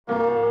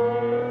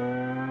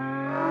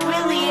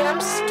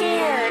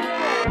scared.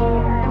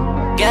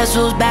 Guess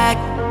who's back?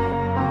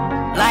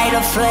 Light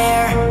a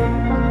flare.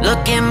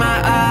 Look in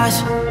my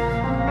eyes.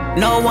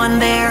 No one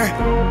there.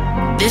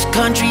 This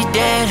country's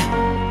dead.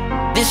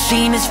 This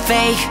scene is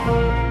fake.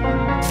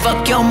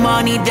 Fuck your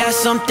money, that's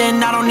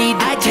something I don't need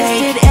to take. I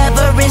just did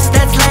Everest,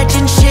 that's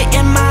legend shit.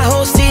 And my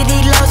whole city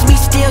loves me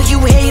still. You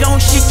hate on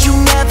shit you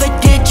never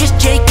did. Just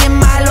Jake and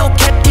Milo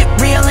kept it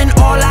real. And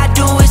all I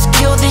do is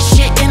kill this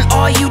shit. And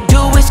all you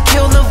do is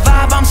kill the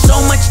vibe. I'm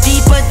so much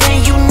deeper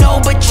than you know,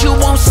 but you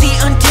won't see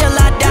until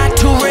I die.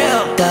 Too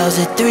real.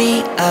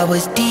 2003, I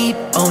was deep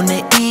on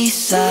the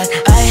east side.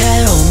 I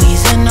had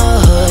homies in the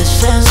hood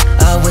since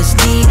I was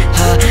knee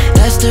high.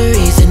 That's the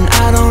reason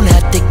I don't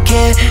have to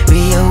carry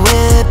a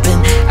weapon.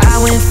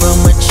 I went from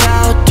a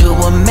child to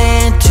a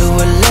man to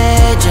a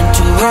legend.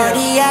 To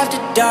party after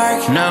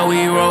dark. Now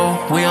we roll,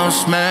 we on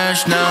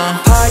smash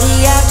now. Party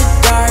after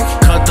dark.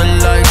 Cut the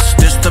lights,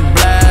 this the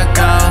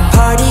blackout.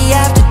 Party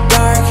after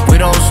dark. We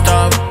don't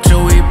stop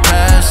till we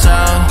pass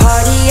out.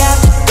 Party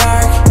after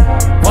dark.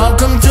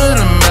 Welcome to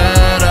the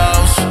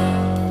Madhouse.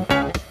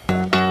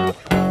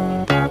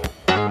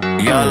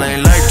 Y'all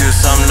ain't like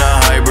this, I'm the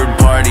hybrid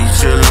party.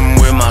 Chillin'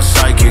 with my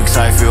psychics.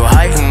 I feel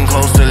heightened,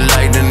 close to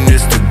lightning.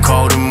 It's the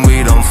cold and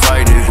we don't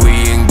fight it.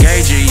 We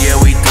engage it, yeah,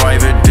 we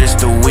thrive it. This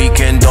the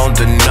weekend, don't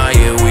deny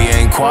it. We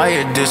ain't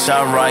quiet, this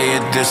I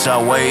riot, this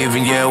I wave.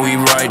 And yeah, we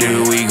ride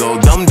it. We go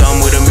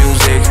dumb-dumb with the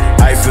music.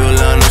 I feel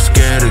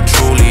unscared of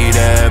truly.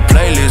 That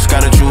playlist,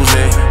 gotta choose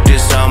it.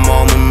 This our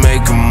moment,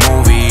 make a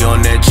movie.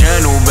 On that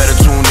channel, better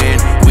tune in.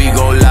 We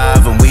go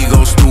live and we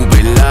go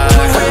stupid live.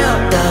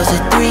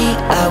 2003,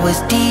 I was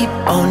deep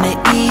on the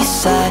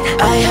east side.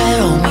 I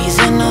had homies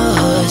in the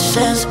hood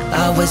since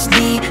I was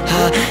knee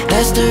high.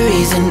 That's the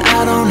reason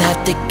I don't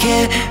have to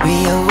carry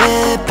a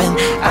weapon.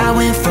 I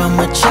went from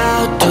a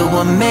child to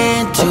a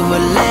man to a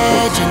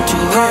legend. To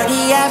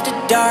party after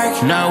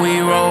dark. Now we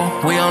roll,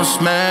 we on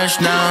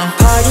smash now.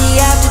 Party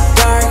after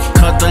dark.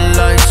 Cut the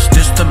lights,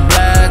 this the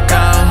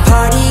blackout.